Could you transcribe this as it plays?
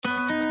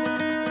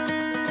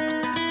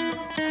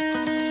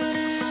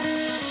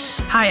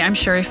Hi, I'm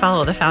Sherry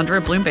Fallow, the founder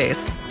of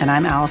Bloombase. And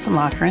I'm Allison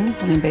Lochran,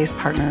 Bloombase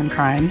partner in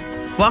crime.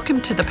 Welcome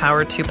to the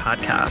Power 2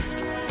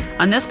 podcast.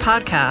 On this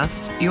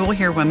podcast, you will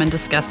hear women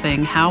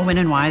discussing how, when,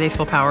 and why they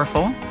feel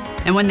powerful,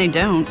 and when they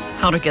don't,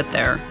 how to get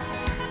there.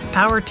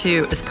 Power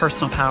 2 is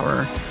personal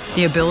power,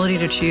 the ability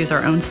to choose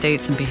our own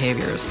states and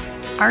behaviors.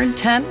 Our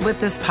intent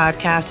with this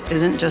podcast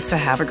isn't just to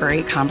have a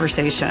great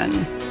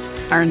conversation.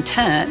 Our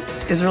intent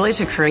is really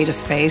to create a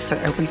space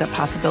that opens up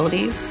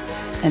possibilities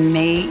and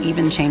may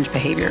even change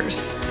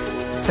behaviors.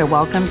 So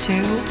welcome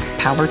to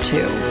Power 2.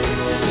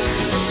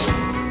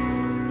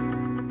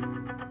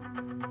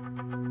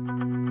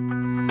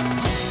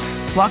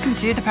 Welcome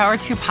to the Power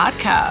 2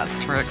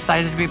 podcast. We're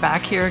excited to be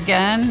back here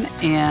again.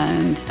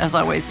 And as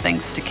always,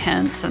 thanks to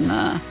Kent in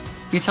the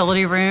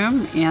utility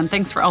room. And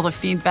thanks for all the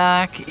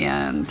feedback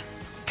and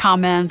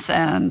comments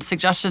and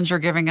suggestions you're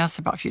giving us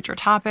about future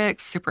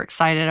topics. Super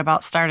excited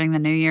about starting the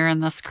new year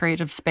in this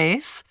creative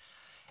space.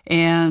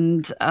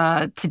 And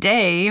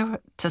today,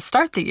 to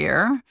start the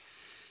year,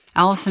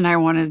 Allison and I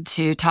wanted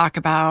to talk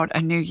about a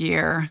new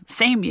year,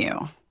 same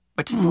you,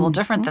 which is a little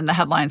different than the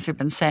headlines we've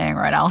been saying,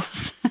 right,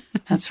 Allison?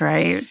 That's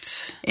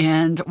right.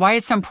 And why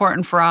it's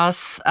important for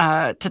us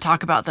to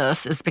talk about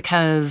this is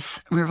because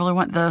we really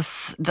want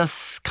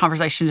this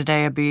conversation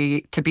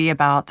today to be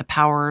about the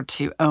power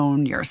to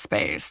own your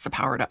space, the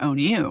power to own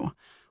you,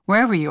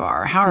 wherever you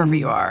are, however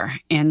you are.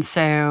 And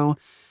so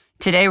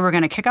today we're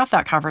going to kick off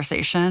that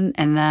conversation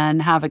and then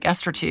have a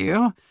guest or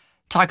two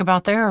talk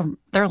about their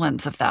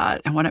lens of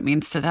that and what it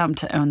means to them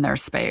to own their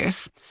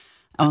space,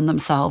 own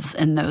themselves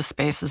in those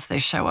spaces they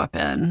show up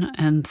in.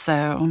 And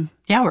so,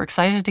 yeah, we're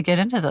excited to get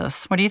into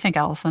this. What do you think,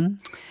 Allison?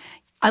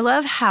 I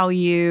love how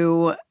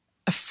you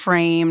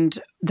framed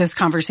this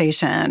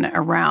conversation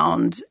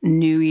around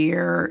New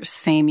Year,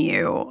 same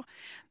you,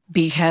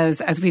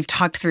 because as we've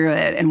talked through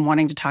it and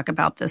wanting to talk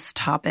about this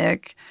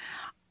topic,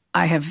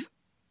 I have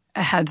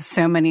had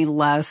so many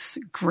less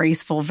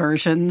graceful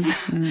versions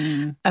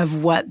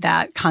of what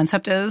that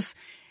concept is.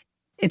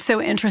 It's so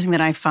interesting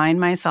that I find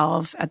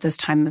myself at this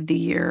time of the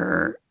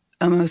year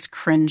almost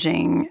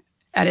cringing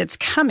at its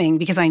coming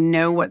because I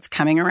know what's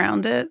coming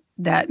around it.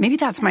 That maybe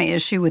that's my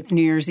issue with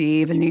New Year's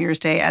Eve and New Year's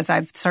Day as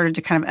I've started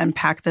to kind of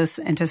unpack this,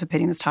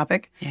 anticipating this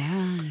topic.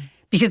 Yeah.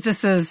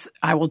 Because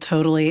I will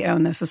totally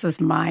own this. This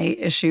is my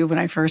issue. When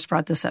I first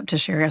brought this up to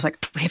Sherry, I was like,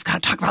 we've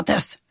got to talk about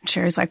this. And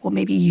Sherry's like, well,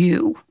 maybe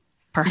you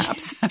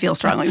perhaps feel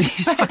strongly we need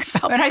to talk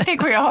about But this. I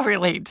think we all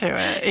relate to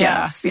it.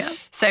 Yeah.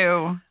 Yes.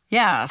 So,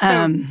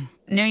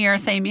 New Year,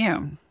 same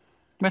you.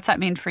 What's that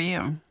mean for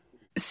you?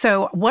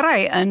 So what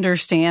I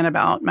understand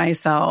about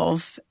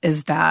myself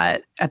is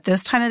that at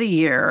this time of the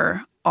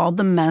year, all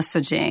the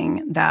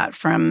messaging that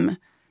from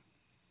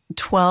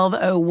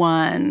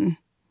 12:01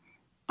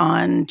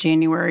 on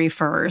January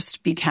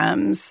 1st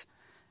becomes,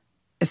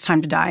 it's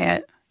time to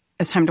diet,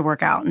 it's time to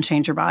work out and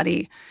change your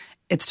body,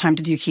 it's time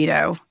to do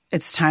keto,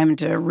 it's time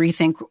to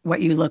rethink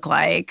what you look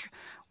like,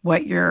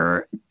 what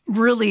you're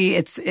really,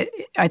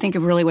 I think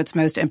really what's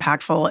most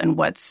impactful and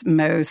what's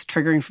most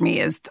triggering for me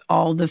is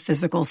all the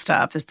physical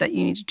stuff is that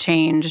you need to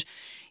change,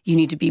 you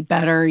need to be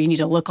better, you need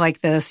to look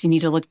like this, you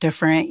need to look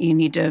different, you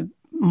need to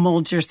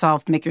mold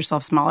yourself, make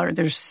yourself smaller.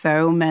 There's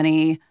so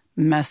many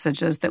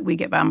messages that we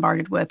get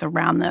bombarded with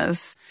around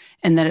this,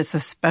 and that it's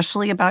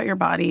especially about your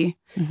body,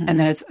 and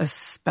that it's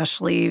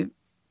especially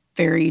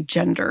very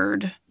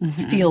gendered,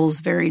 feels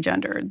very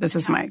gendered. This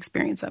is my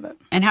experience of it.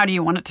 And how do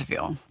you want it to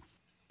feel?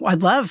 Well,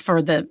 I'd love for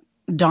the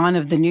dawn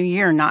of the new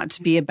year not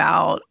to be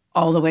about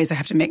all the ways I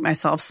have to make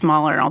myself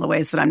smaller and all the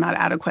ways that I'm not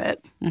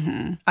adequate.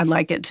 I'd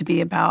like it to be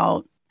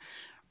about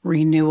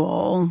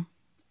renewal,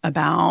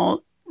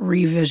 about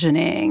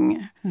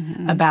revisioning,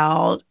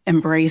 about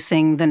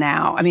embracing the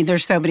now. I mean,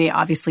 there's so many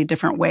obviously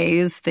different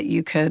ways that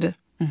you could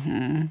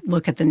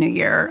look at the new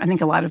year. I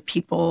think a lot of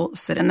people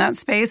sit in that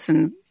space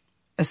and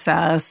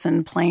assess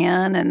and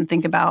plan and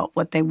think about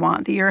what they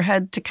want the year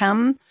ahead to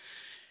come,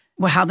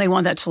 how they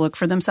want that to look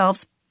for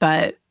themselves.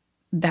 But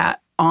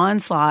that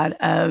onslaught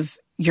of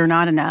you're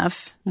not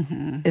enough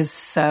is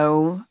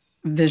so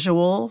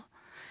visual.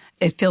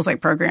 It feels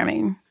like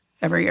programming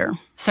every year.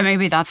 So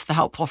maybe that's the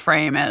helpful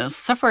frame is,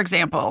 so for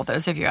example,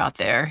 those of you out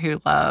there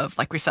who love,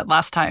 like we said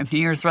last time, New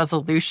Year's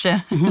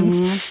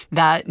resolutions,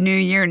 that new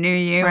year, new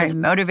you is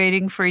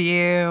motivating for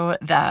you,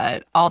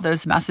 that all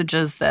those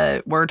messages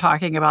that we're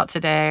talking about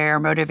today are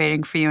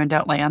motivating for you and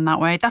don't land that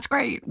way. That's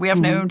great. We have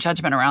no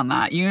judgment around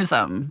that. Use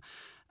them.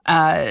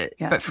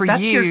 But for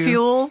that's you, your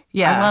fuel.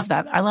 Yeah, I love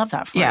that. I love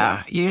that for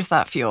you. Use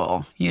that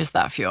fuel. Use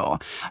that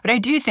fuel. But I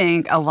do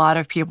think a lot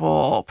of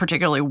people,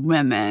 particularly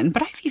women,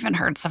 but I've even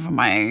heard some of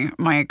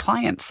my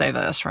clients say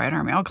this, right?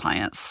 Our male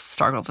clients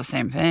struggle with the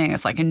same thing.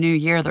 It's like a new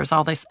year, there's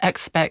all this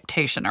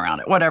expectation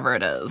around it, whatever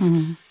it is,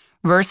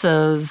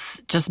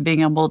 versus just being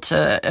able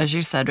to, as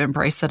you said,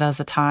 embrace it as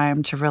a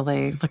time to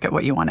really look at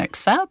what you want to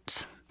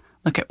accept,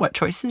 look at what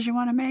choices you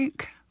want to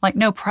make. Like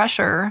no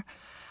pressure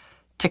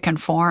to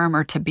conform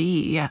or to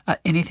be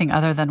anything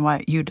other than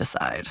what you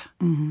decide.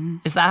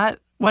 Is that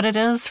what it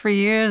is for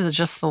you? Is it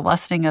just the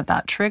lessening of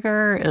that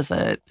trigger? Is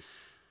it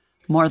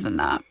more than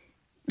that?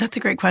 That's a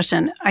great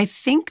question. I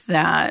think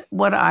that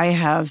what I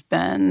have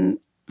been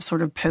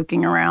sort of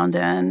poking around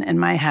in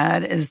my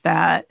head is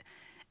that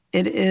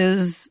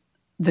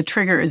the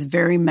trigger is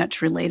very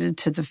much related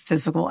to the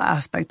physical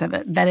aspect of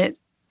it, that it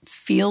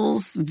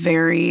feels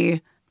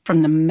very,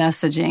 from the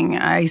messaging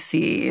I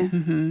see,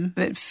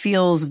 it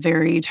feels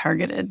very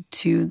targeted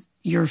to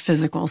your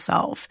physical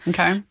self.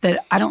 Okay.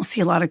 That I don't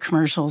see a lot of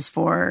commercials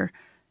for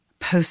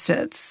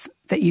Post-its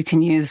that you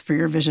can use for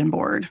your vision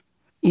board.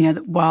 You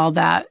know, while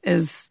that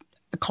is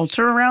a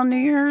culture around New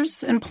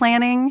Year's and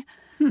planning,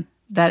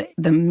 that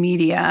the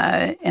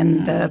media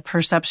and the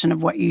perception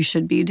of what you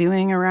should be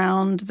doing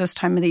around this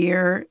time of the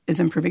year is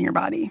improving your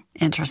body.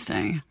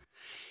 Interesting.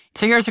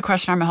 So here's a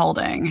question I'm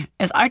holding,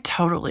 is I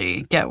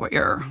totally get what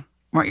you're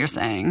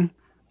saying.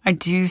 I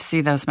do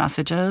see those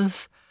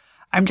messages.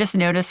 I'm just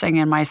noticing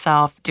in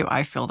myself, do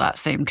I feel that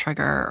same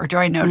trigger or do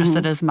I notice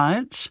it as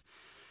much?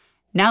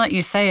 Now that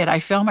you say it, I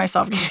feel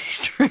myself getting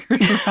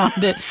triggered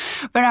around it.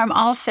 But I'm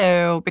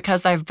also,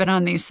 because I've been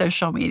on these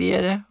social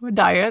media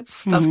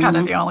diets, that's kind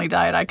of the only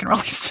diet I can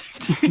really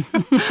stick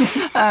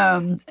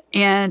to.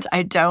 And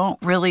I don't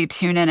really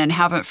tune in and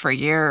haven't for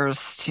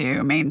years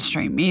to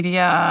mainstream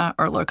media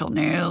or local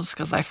news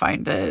because I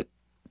find it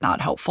not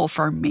helpful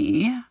for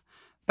me.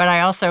 But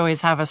I also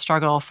always have a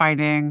struggle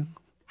finding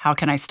how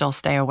can I still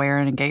stay aware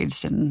and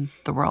engaged in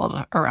the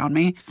world around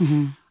me.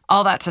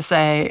 All that to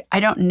say,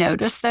 I don't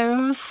notice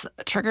those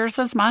triggers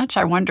as much.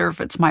 I wonder if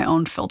it's my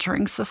own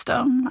filtering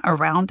system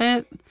around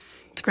it.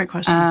 It's a great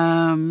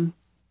question.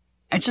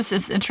 It's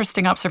an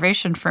interesting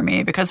observation for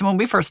me because when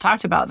we first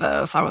talked about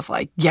this, I was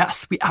like,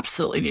 yes, we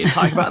absolutely need to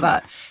talk about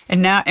that.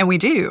 And we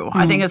do.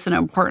 I think it's an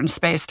important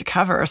space to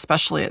cover,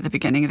 especially at the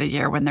beginning of the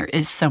year when there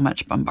is so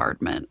much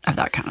bombardment of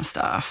that kind of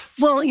stuff.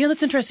 Well, you know,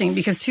 that's interesting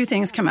because two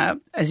things come up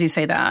as you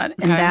say that.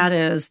 And that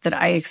is that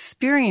I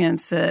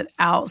experience it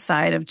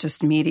outside of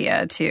just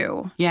media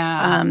too.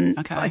 Yeah.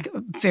 Like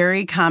a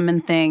very common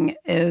thing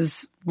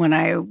is when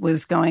I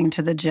was going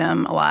to the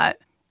gym a lot.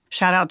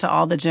 Shout out to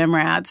all the gym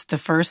rats the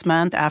first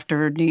month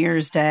after New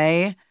Year's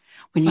Day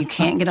when you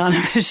can't get on a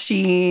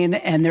machine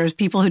and there's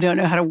people who don't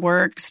know how to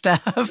work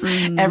stuff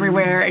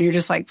everywhere. And you're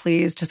just like,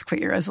 please just quit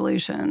your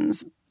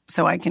resolutions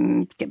so I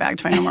can get back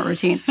to my normal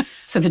routine.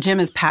 So the gym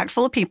is packed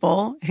full of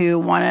people who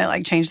want to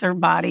like change their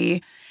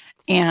body.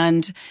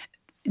 And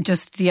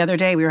just the other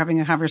day we were having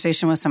a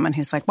conversation with someone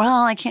who's like,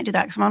 well, I can't do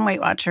that because I'm on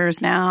Weight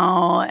Watchers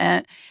now.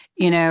 And,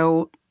 you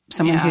know,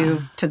 someone who,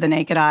 to the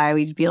naked eye,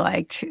 we'd be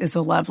like, is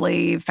a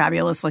lovely,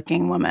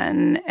 fabulous-looking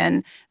woman,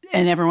 and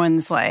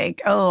everyone's like,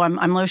 "Oh,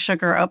 I'm low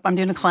sugar. Oh, I'm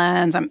doing a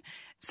cleanse."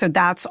 So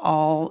that's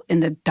all in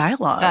the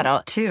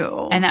dialogue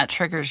too, and that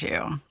triggers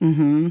you.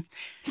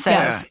 So,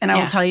 yes, and I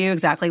will tell you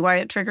exactly why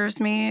it triggers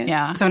me.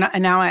 Yeah. So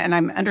now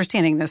I'm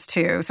understanding this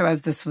too. So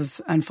as this was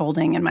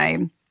unfolding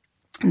and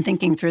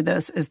thinking through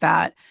this, is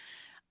that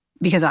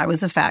because I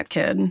was a fat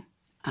kid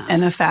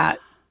and a fat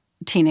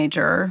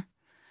teenager.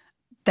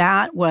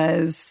 That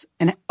was,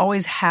 and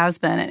always has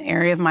been, an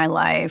area of my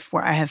life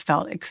where I have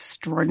felt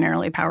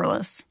extraordinarily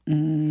powerless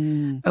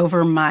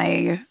over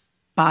my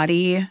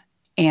body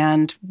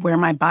and where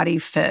my body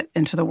fit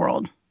into the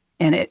world.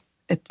 And it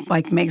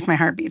like makes my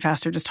heart beat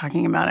faster just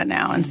talking about it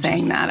now and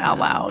saying that out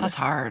loud. That's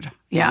hard.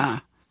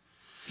 Yeah.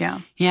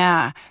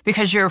 Yeah.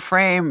 Because your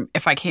frame,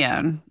 if I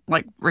can,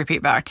 like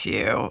repeat back to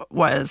you,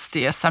 was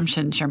the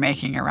assumptions you're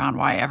making around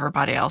why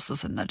everybody else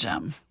is in the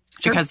gym.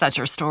 Sure. Because that's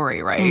your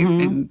story, right?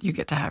 And you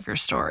get to have your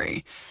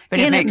story. But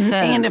it makes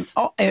sense.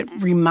 And it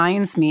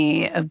reminds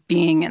me of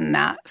being in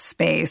that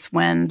space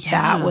when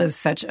that was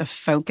such a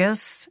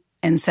focus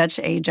and such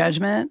a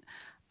judgment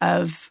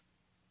of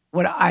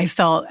what I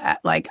felt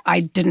like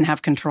I didn't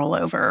have control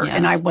over. Yes.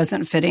 And I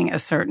wasn't fitting a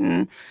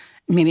certain,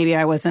 maybe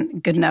I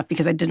wasn't good enough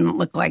because I didn't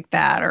look like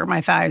that or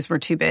my thighs were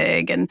too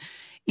big. And,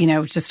 you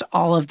know, just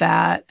all of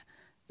that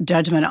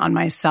judgment on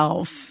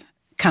myself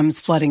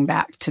comes flooding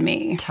back to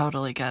me.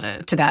 Totally get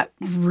it. To that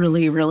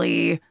really,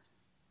 really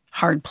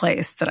hard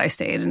place that I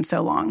stayed in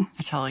so long.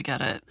 I totally get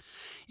it.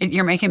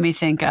 You're making me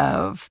think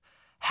of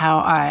how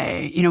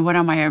what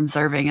am I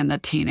observing in the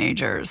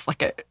teenagers?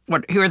 Like,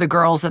 who are the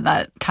girls at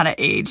that kind of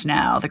age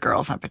now? The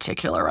girls in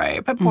particular,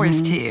 right? But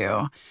boys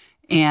too.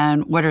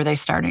 And what are they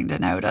starting to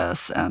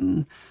notice?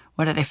 And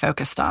what are they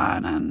focused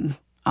on? And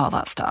all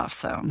that stuff.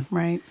 So,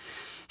 right.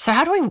 So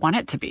how do we want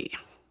it to be?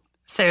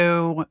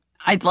 So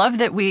I'd love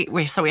that we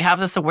have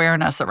this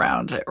awareness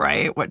around it,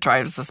 right? What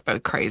drives us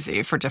both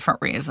crazy for different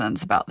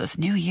reasons about this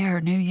new year,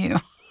 new you.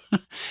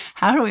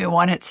 How do we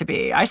want it to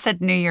be? I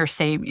said new year,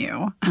 same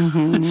you.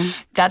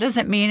 That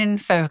doesn't mean,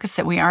 folks,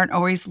 that we aren't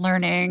always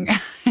learning,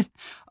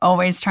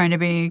 always trying to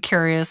be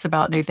curious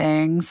about new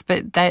things,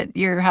 but that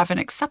you have an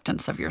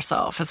acceptance of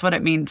yourself is what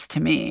it means to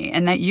me,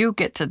 and that you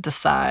get to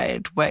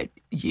decide what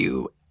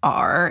you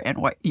are and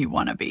what you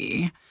want to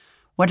be.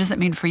 What does it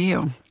mean for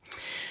you?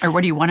 Or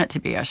what do you want it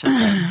to be, I should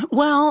say?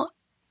 Well,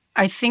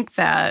 I think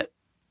that,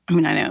 I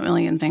know a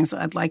million things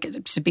I'd like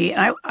it to be.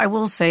 And I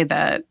will say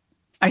that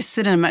I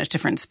sit in a much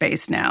different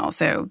space now.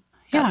 So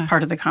that's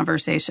part of the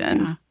conversation.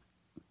 Yeah.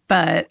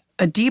 But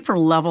a deeper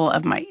level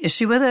of my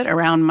issue with it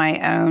around my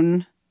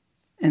own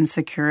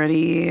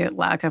insecurity,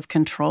 lack of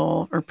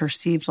control or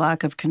perceived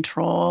lack of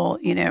control,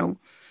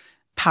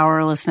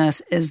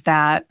 powerlessness, is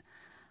that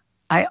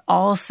I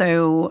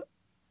also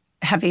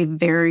have a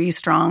very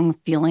strong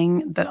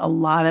feeling that a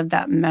lot of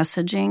that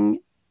messaging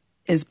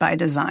is by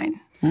design,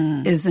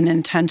 is an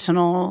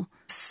intentional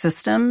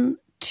system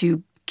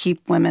to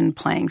keep women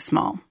playing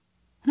small.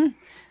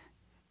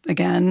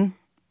 Again,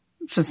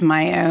 just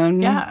my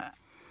own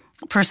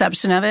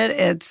perception of it.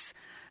 It's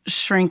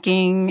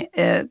shrinking.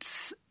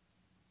 It's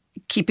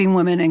keeping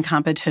women in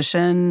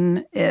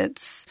competition.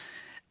 It's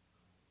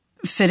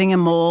fitting a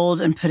mold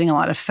and putting a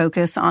lot of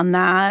focus on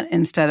that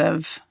instead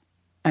of,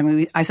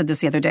 I said this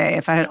the other day,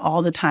 if I had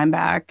all the time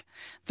back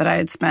that I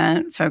had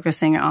spent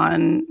focusing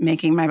on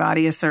making my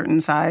body a certain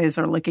size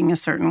or looking a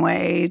certain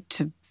way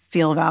to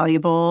feel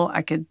valuable,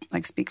 I could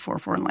speak 4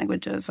 foreign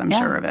languages. I'm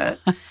sure of it.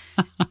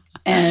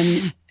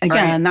 And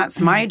again, that's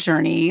my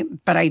journey,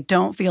 but I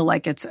don't feel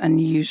like it's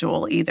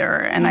unusual either.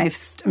 And I'm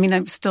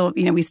still,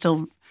 we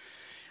still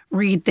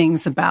read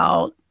things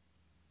about,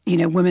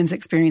 women's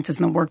experiences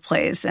in the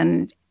workplace,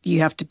 and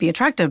you have to be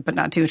attractive, but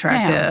not too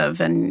attractive.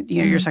 Yeah. And,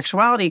 your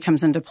sexuality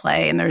comes into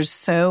play. And there's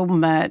so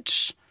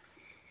much,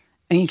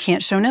 and you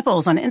can't show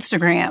nipples on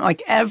Instagram.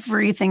 Like,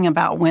 everything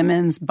about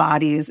women's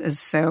bodies is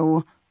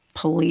so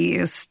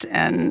policed,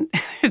 and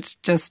it's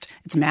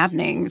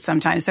maddening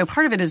sometimes. So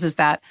part of it is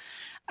that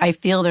I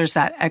feel there's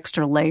that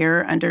extra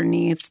layer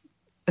underneath,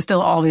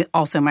 still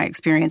also my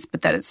experience,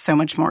 but that it's so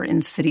much more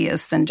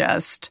insidious than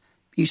just,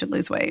 you should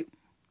lose weight.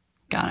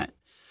 Got it.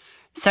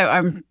 So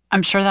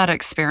I'm sure that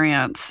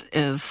experience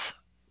is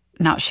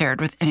not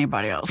shared with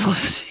anybody else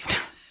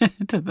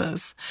listening to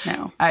this.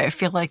 No. I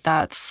feel like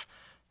that's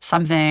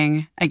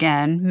something,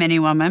 again, many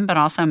women, but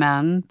also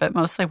men, but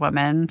mostly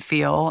women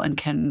feel and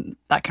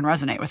that can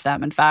resonate with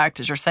them. In fact,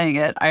 as you're saying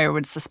it, I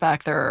would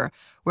suspect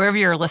wherever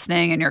you're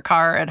listening, in your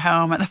car, at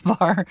home, at the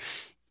bar,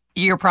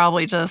 you're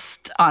probably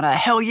just on a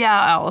hell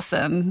yeah,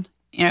 Allison,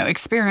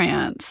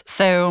 experience.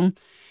 So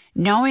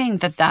knowing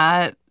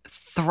that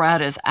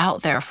thread is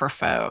out there for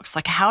folks,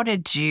 like,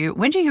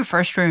 when do you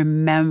first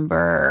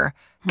remember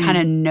kind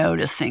of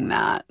noticing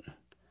that?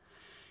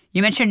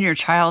 You mentioned your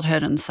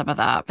childhood and some of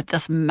that, but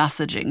this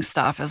messaging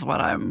stuff is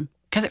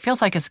because it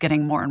feels like it's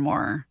getting more and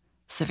more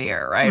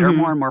severe, right? Or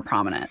more and more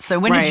prominent. So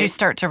when did you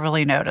start to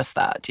really notice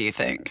that, do you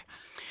think?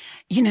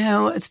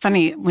 It's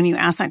funny, when you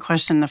asked that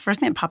question, the first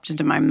thing that popped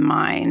into my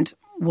mind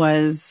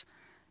was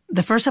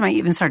the first time I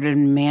even started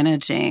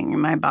managing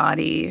my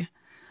body,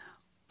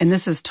 and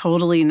this is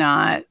totally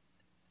not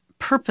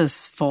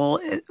purposeful,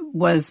 it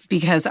was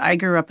because I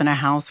grew up in a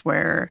house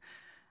where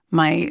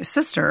my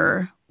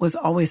sister was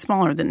always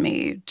smaller than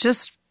me,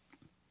 just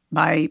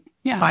by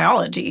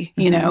biology,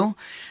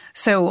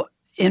 So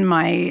in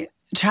my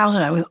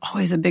childhood, I was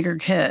always a bigger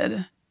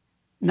kid,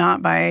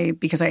 not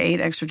because I ate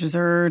extra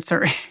desserts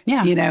or,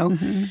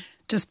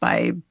 just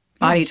by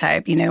body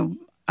type.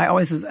 I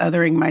always was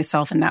othering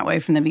myself in that way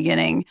from the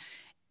beginning.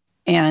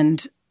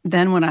 And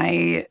then when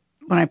I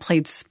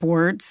played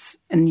sports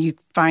and you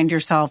find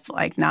yourself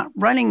like not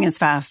running as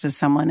fast as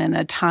someone in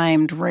a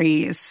timed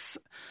race,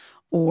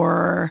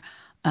 or,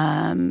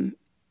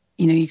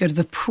 you go to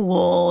the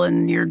pool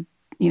and you're,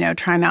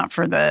 trying out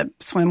for the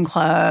swim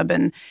club,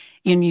 and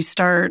you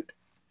start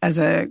as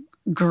a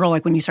girl,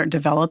 like when you start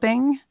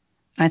developing,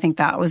 and I think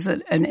that was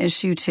an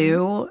issue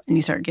too, and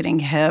you start getting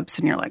hips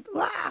and you're like,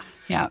 ah.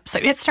 Yeah. So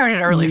it started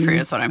early for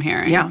you is what I'm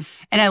hearing. Yeah.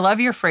 And I love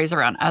your phrase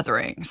around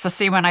othering. So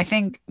see,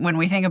 when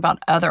we think about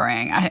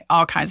othering,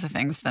 all kinds of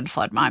things then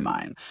flood my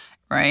mind,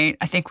 right?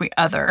 I think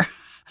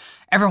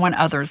everyone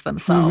others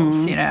themselves,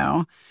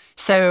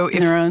 So in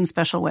their own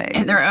special ways.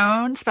 In their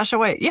own special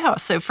way. Yeah.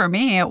 So for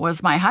me, it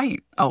was my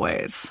height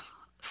always.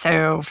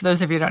 So for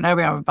those of you who don't know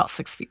me, I'm about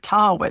 6 feet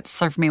tall, which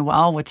served me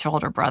well with two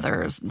older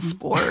brothers and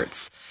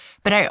sports.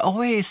 But I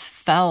always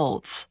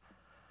felt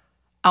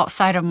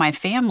outside of my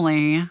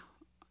family,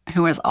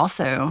 who is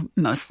also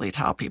mostly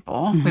tall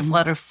people. We've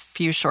let a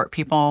few short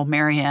people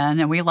marry in,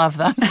 and we love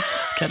them.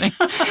 Just kidding.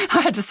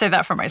 I had to say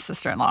that for my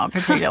sister-in-law in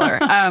particular.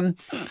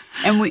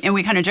 And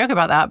we kind of joke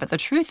about that, but the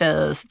truth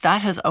is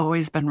that has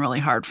always been really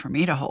hard for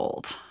me to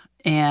hold.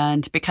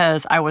 And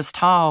because I was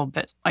tall,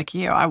 but like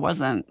you,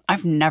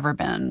 I've never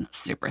been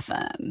super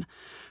thin.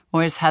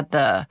 Always had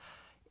the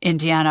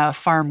Indiana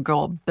farm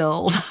girl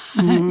build,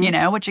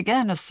 which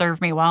again has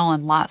served me well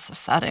in lots of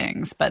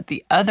settings. But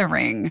the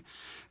othering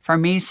for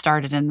me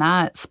started in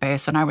that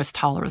space, and I was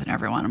taller than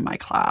everyone in my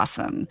class,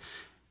 and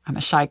I'm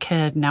a shy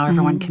kid. Now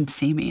everyone can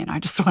see me, and I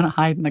just want to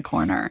hide in the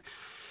corner.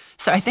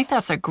 So I think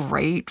that's a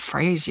great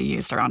phrase you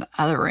used around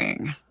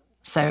othering.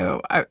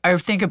 So I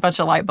think a bunch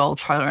of light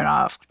bulbs probably went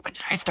off. When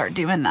did I start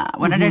doing that?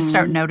 When did I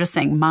start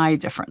noticing my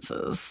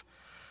differences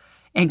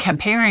and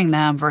comparing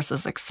them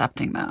versus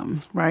accepting them?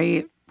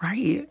 Right.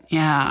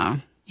 Yeah.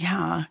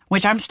 Yeah.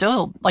 Which I'm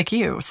still, like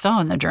you, still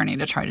on the journey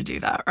to try to do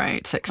that,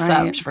 right? To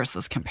accept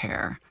versus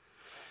compare.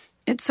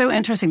 It's so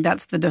interesting.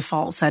 That's the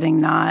default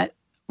setting, not,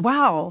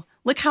 wow,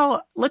 look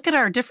at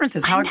our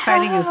differences. How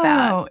exciting is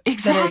that?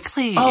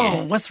 Exactly.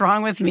 What's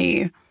wrong with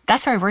me?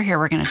 that's why we're here.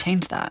 We're going to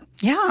change that.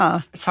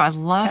 Yeah. So I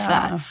love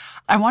that.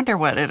 I wonder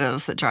what it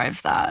is that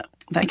drives that.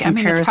 That I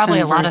mean, it's probably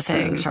a lot of versus-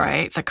 things,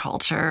 right? The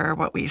culture,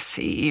 what we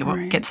see,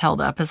 what gets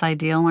held up as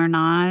ideal or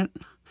not.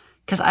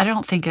 Because I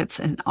don't think it's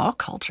in all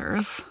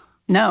cultures.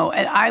 No,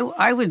 and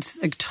I would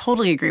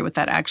totally agree with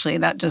that, actually.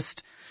 That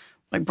just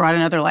brought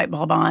another light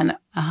bulb on.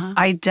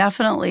 I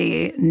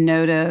definitely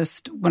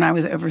noticed when I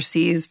was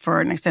overseas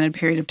for an extended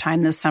period of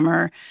time this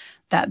summer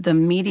that the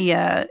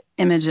media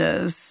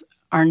images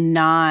are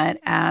not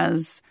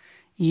as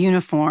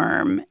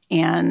uniform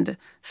and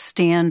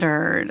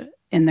standard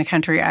in the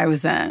country I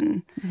was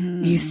in.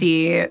 You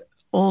see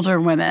older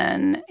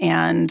women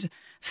and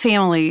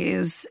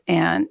families,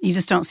 and you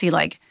just don't see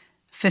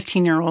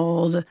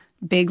 15-year-old,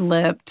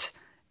 big-lipped,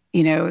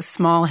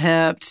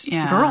 small-hipped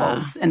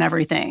girls and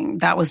everything.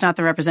 That was not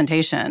the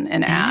representation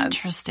in ads.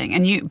 Interesting.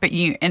 And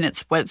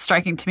it's what's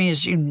striking to me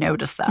is you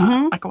notice that.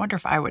 I wonder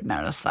if I would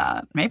notice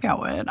that. Maybe I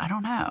would. I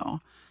don't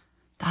know.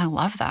 I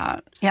love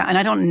that. Yeah, and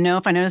I don't know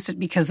if I noticed it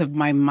because of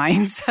my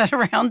mindset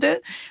around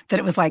it, that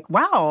it was like,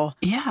 wow,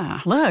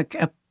 look,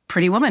 a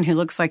pretty woman who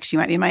looks like she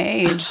might be my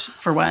age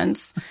for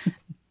once,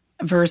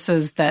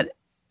 versus that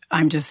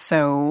I'm just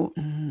so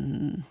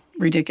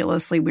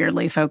ridiculously,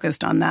 weirdly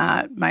focused on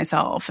that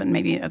myself, and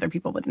maybe other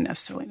people wouldn't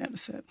necessarily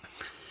notice it.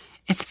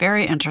 It's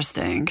very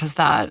interesting because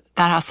that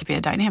has to be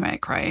a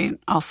dynamic, right?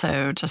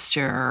 Also, just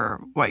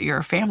what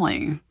your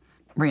family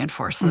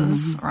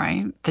reinforces,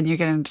 right? Then you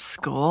get into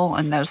school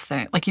and those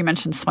things, like you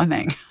mentioned,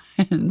 swimming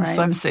and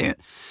swimsuit.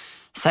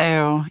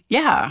 So,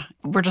 yeah,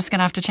 we're just going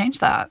to have to change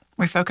that.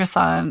 We focus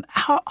on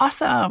how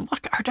awesome,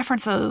 look, our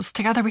differences.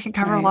 Together we can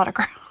cover a lot of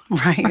ground.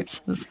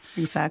 Right.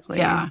 Exactly.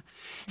 Yeah.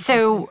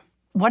 So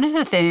one of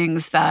the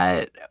things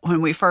that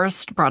when we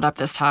first brought up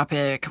this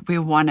topic, we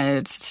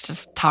wanted to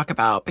just talk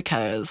about,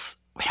 because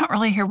we don't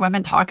really hear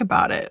women talk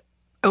about it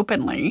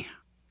openly.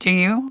 Do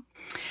you?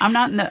 I'm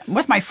not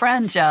with my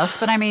friends, yes,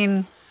 but I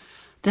mean,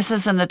 this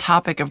isn't a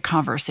topic of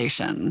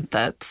conversation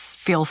that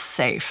feels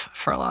safe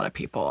for a lot of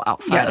people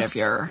outside of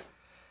your.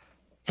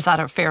 Is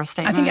that a fair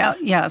statement?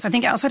 I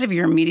think outside of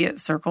your immediate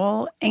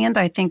circle, and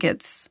I think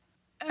it's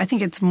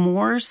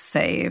more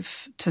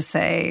safe to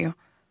say,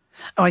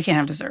 "Oh, I can't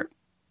have dessert."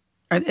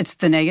 Or it's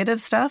the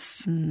negative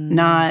stuff,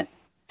 not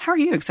how are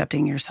you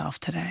accepting yourself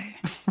today?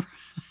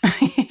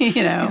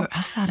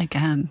 Ask that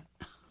again.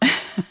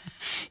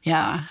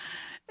 Yeah.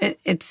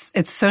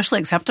 It's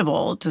socially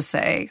acceptable to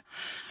say,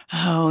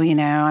 oh,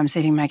 I'm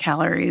saving my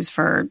calories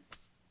for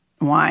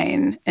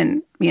wine.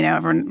 And,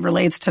 everyone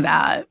relates to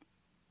that.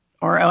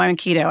 Or, oh, I'm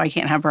keto, I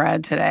can't have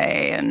bread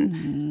today.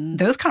 And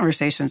those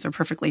conversations are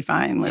perfectly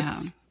fine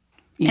with.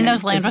 And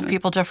those land with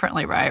people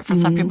differently, right? For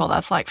some people,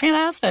 that's like,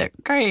 fantastic,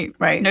 great.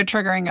 Right. No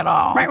triggering at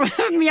all. Right. With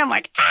me, I'm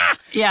like,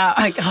 Yeah.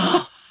 Like,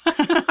 oh.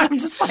 I'm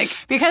just like,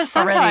 because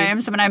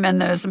sometimes when I'm in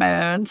those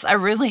modes, I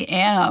really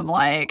am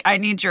like, I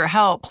need your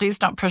help. Please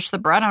don't push the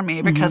bread on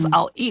me because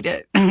I'll eat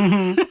it.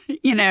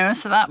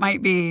 So that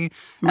might be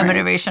a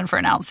motivation for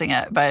announcing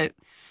it. But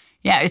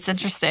yeah, it's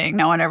interesting.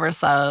 No one ever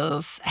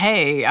says,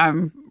 hey,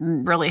 I'm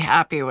really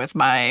happy with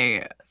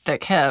my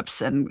thick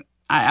hips and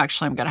I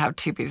actually am going to have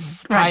 2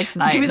 pieces of pie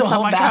tonight. Give me the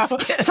whole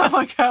basket.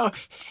 Someone go,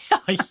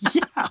 hell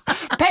yeah.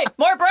 Pay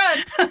more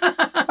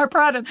bread. More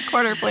bread in the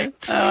corner, please.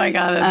 Oh my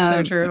God, that's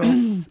so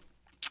true.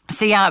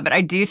 So yeah, but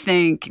I do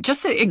think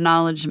just the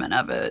acknowledgement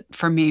of it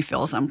for me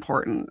feels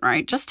important,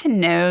 right? Just to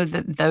know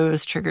that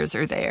those triggers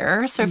are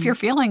there. So if you're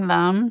feeling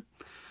them,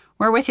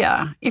 we're with you.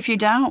 If you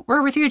don't,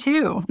 we're with you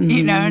too.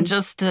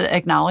 Just to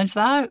acknowledge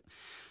that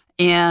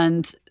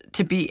and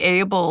to be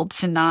able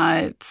to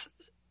not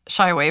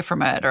shy away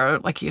from it, or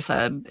like you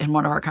said in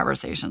one of our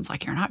conversations,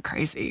 like, you're not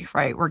crazy,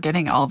 right? We're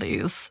getting all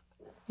these.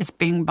 It's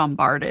being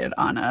bombarded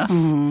on us.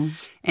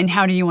 And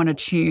how do you want to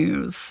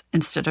choose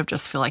instead of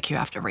just feel like you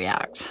have to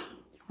react?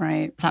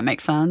 Right. Does that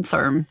make sense?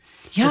 Or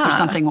is there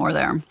something more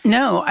there?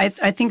 No, I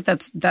think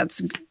that's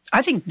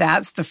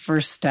the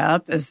first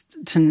step, is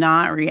to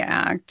not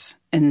react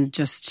and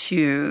just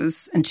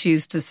choose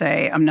to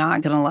say, I'm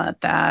not going to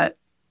let that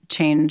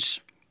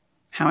change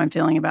how I'm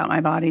feeling about my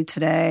body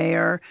today,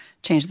 or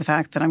change the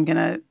fact that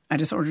I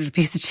just ordered a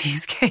piece of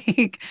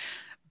cheesecake.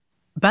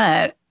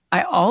 But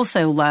I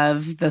also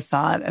love the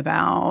thought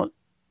about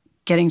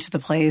getting to the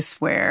place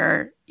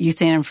where you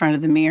stand in front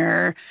of the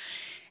mirror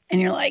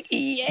and you're like,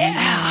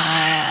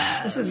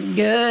 yeah, this is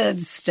good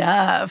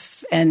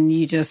stuff. And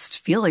you just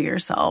feel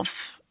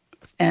yourself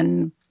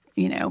and,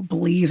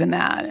 believe in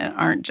that and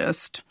aren't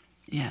just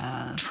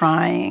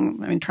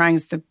trying. I mean, trying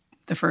is the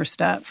first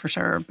step for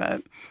sure,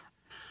 but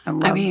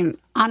I mean,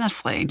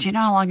 honestly, do you know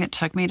how long it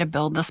took me to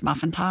build this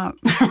muffin top?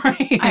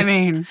 Right. I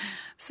mean,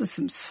 this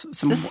is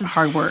some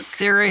hard work.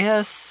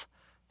 Serious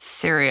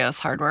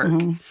hard work.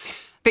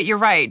 But you're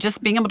right.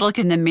 Just being able to look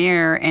in the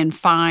mirror and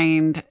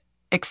find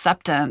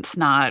acceptance,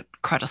 not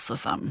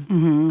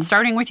criticism.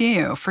 Starting with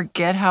you.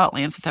 Forget how it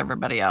lands with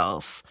everybody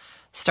else.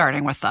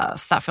 Starting with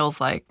us. That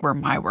feels like where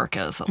my work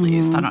is, at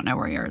least. I don't know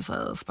where yours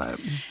is, but.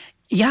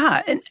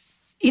 Yeah. And,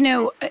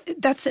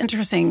 that's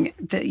interesting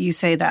that you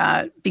say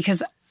that,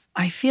 because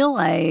I feel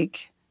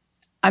like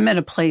I'm at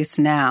a place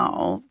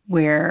now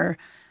where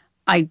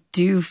I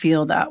do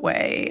feel that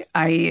way.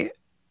 I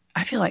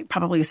feel like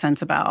probably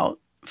since about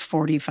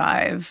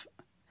 45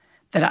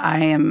 that I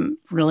am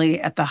really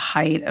at the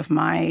height of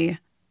my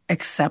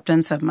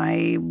acceptance of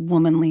my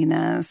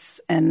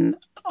womanliness and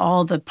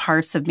all the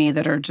parts of me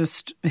that are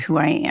just who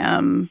I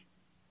am.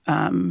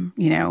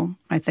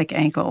 My thick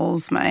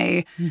ankles,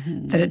 that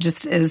it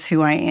just is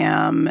who I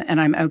am,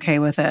 and I'm okay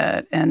with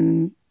it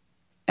and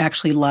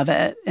actually love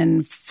it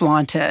and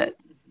flaunt it.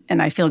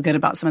 And I feel good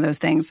about some of those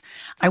things.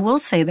 I will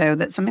say, though,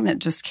 that something that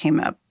just came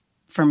up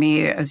for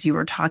me as you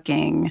were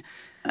talking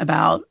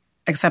about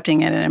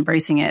accepting it and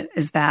embracing it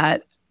is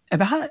that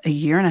about a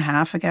year and a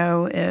half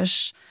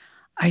ago-ish,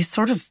 I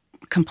sort of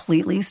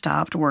completely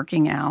stopped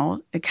working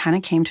out. It kind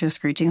of came to a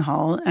screeching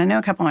halt. And I know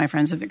a couple of my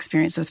friends have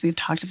experienced this. We've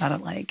talked about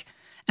it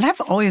and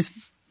I've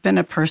always been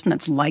a person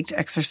that's liked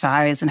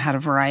exercise and had a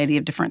variety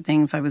of different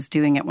things I was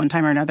doing at one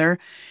time or another.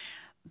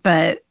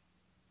 But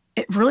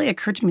it really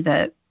occurred to me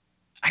that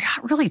I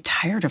got really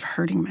tired of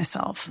hurting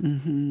myself.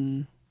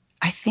 Mm-hmm.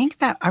 I think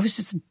that I was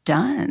just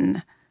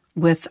done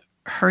with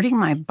hurting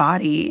my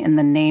body in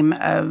the name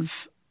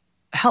of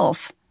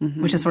health,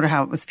 which is sort of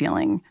how it was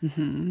feeling.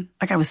 Mm-hmm.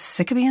 Like I was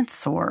sick of being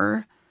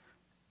sore.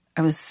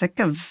 I was sick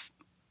of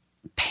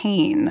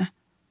pain.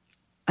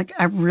 Like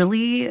I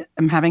really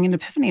am having an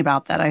epiphany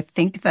about that. I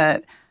think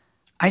that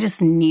I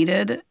just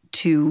needed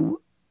to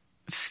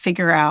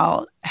figure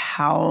out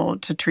how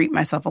to treat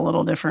myself a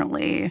little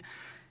differently.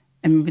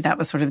 And maybe that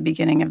was sort of the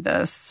beginning of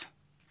this,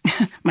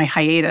 my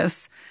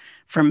hiatus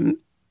from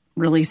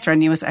really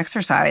strenuous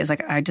exercise.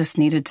 Like I just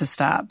needed to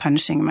stop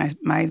punishing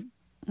my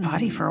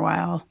body for a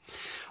while.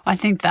 I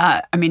think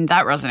that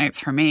resonates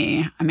for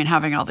me. I mean,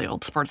 having all the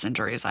old sports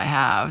injuries I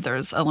have,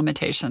 there's a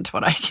limitation to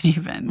what I can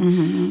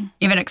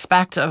even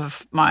expect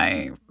of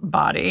my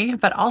body.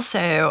 But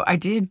also, I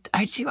do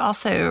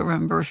also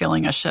remember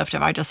feeling a shift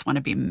of I want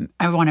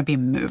to be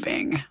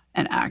moving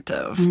and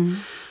active. I'm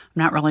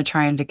not really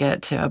trying to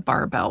get to a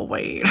barbell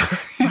weight.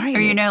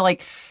 Right. Or,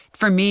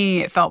 for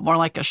me, it felt more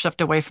like a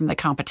shift away from the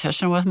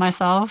competition with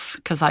myself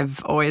because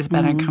I've always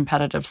been in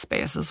competitive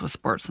spaces with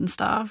sports and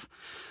stuff.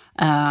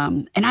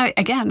 And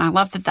I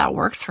love that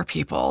works for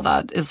people.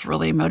 That is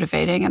really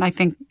motivating. And I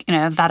think,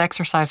 that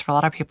exercise for a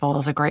lot of people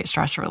is a great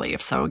stress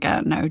relief. So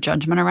again, no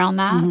judgment around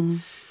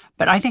that.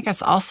 But I think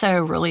it's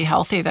also really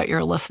healthy that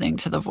you're listening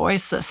to the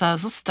voice that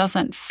says, this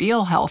doesn't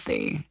feel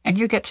healthy. And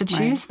you get to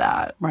choose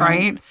that,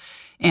 right?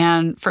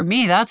 And for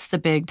me, that's the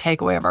big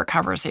takeaway of our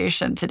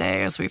conversation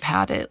today as we've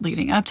had it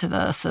leading up to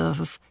this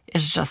is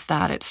just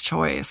that it's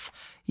choice.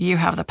 You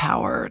have the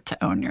power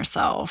to own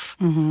yourself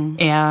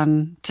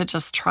and to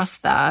just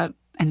trust that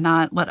and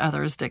not let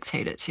others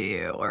dictate it to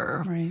you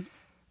or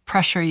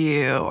pressure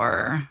you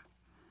or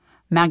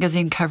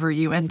magazine cover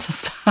you into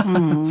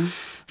stuff.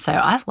 So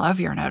I love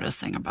your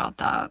noticing about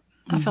that.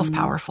 That feels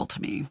powerful to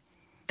me.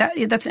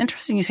 That's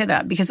interesting you say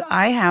that because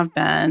I have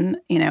been,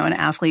 an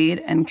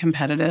athlete and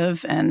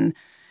competitive and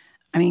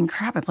I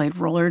played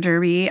roller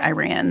derby, I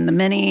ran the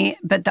mini,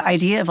 but the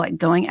idea of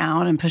going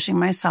out and pushing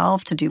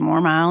myself to do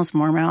more miles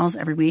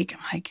every week,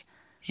 I'm like,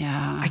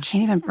 I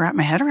can't even wrap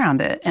my head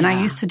around it. And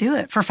I used to do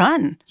it for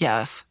fun.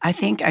 Yes. I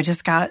think I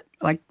just got,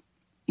 like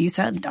you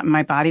said,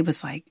 my body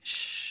was like,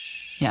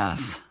 shh.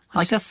 Yes.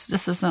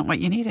 This isn't what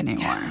you need anymore.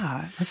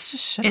 Yeah, let's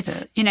just shift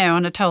it.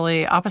 On a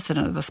totally opposite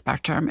end of the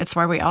spectrum, it's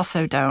why we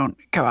also don't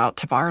go out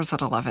to bars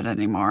at 11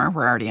 anymore.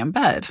 We're already in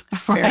bed.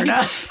 Fair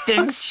enough.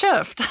 Things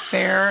shift.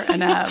 Fair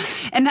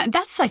enough. And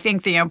that's, I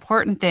think, the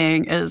important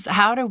thing is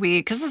how do we,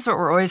 because this is what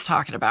we're always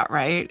talking about,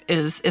 right,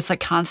 is it's a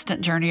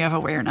constant journey of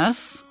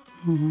awareness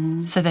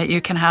so that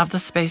you can have the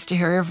space to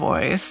hear your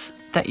voice,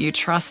 that you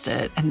trust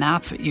it, and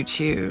that's what you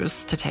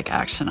choose to take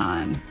action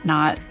on,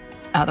 not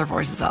other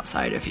voices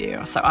outside of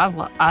you. So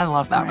I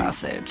love that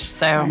message.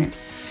 So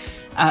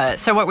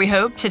so what we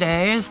hope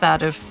today is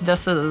that if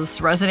this has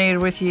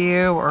resonated with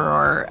you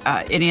or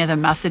any of the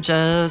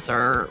messages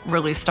are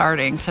really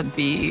starting to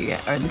be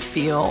and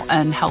feel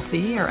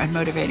unhealthy or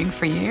unmotivating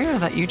for you,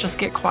 that you just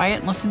get quiet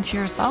and listen to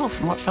yourself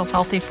and what feels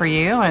healthy for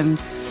you. And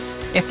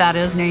if that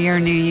is New Year,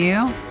 New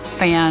You,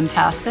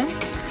 fantastic.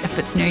 If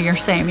it's New Year,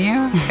 same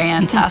you,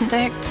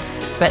 fantastic.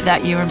 But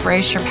that you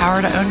embrace your power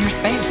to own your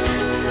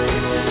space.